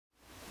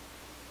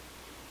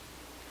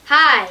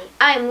Hi,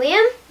 I'm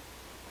Liam.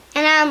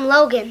 And I'm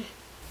Logan.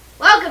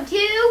 Welcome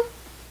to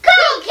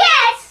Cool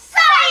Kids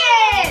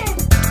Science!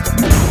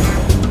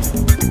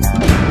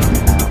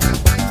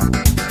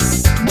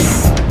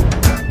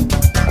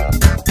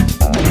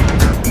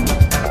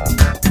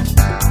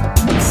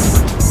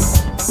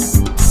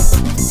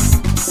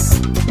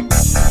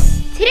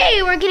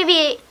 Today we're going to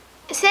be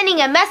sending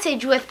a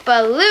message with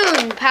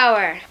balloon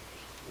power.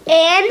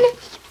 In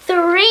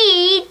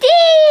 3D!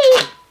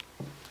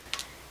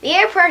 The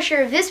air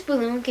pressure of this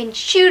balloon can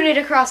shoot it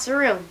across the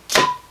room.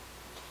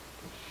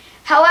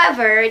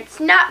 However, it's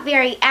not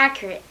very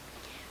accurate,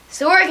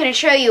 so we're going to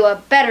show you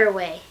a better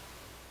way.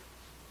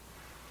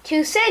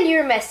 To send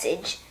your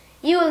message,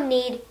 you will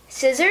need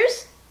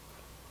scissors,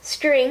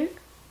 string,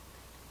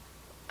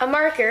 a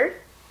marker,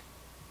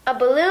 a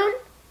balloon,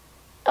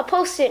 a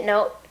post-it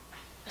note,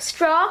 a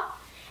straw,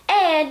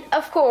 and,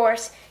 of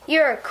course,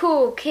 your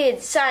Cool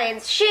Kids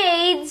Science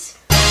shades.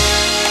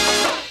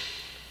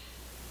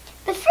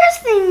 The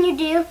first thing you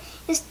do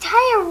is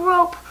tie a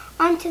rope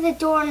onto the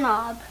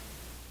doorknob.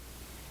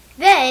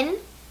 Then,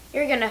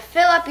 you're going to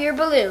fill up your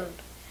balloon.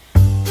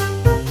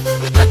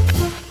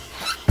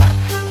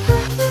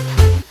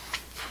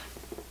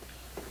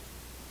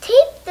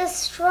 Tape the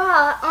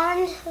straw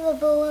onto the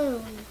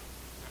balloon.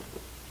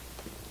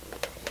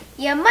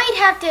 You might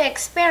have to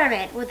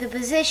experiment with the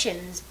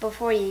positions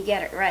before you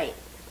get it right.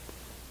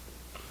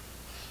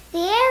 The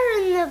air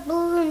in the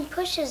balloon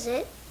pushes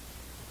it.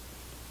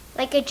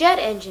 Like a jet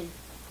engine.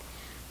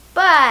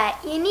 But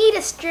you need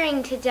a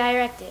string to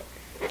direct it.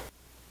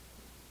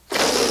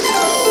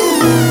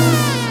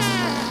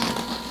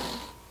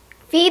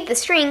 Feed the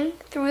string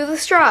through the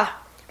straw,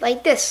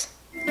 like this.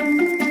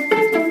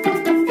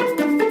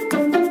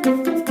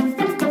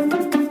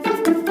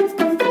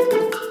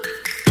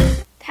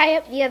 Tie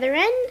up the other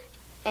end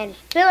and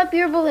fill up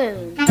your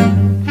balloon. Then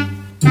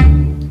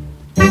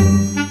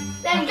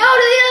go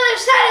to the other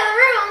side of the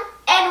room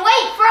and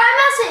wait for our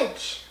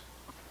message.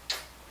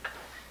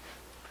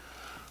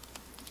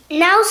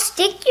 Now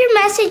stick your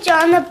message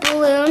on the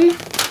balloon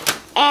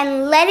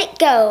and let it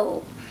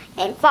go.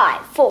 And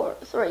 5, 4,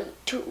 3,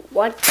 2,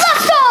 1,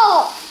 blast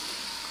off!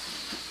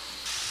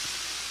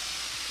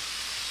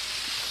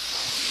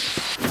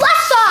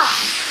 Blast off!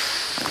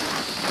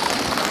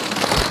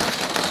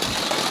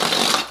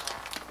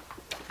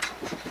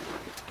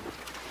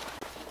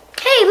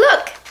 Hey,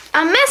 look!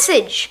 A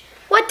message!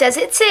 What does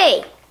it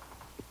say?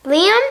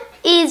 Liam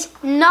is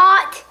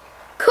not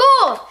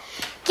cool!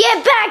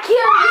 Get back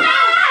here!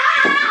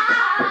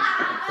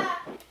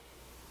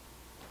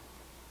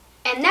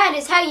 And that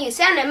is how you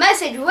send a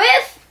message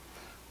with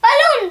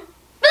Balloon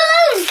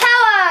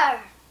power!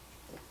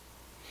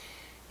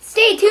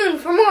 Stay tuned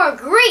for more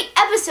great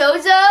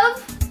episodes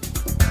of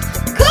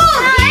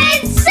Cool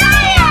Kids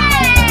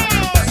Science!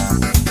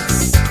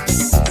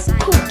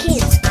 Cool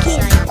kids,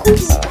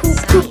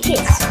 cool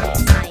kids.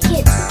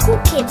 Kids, cool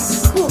kids,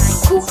 cool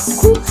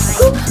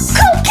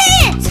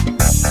kids!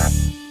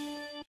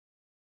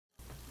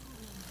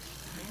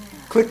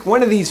 Click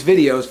one of these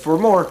videos for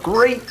more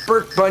great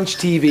Burke Bunch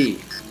TV.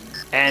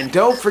 And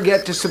don't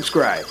forget to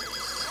subscribe.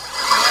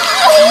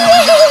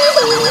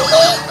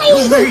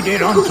 You made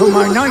it onto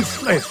my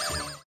nice list.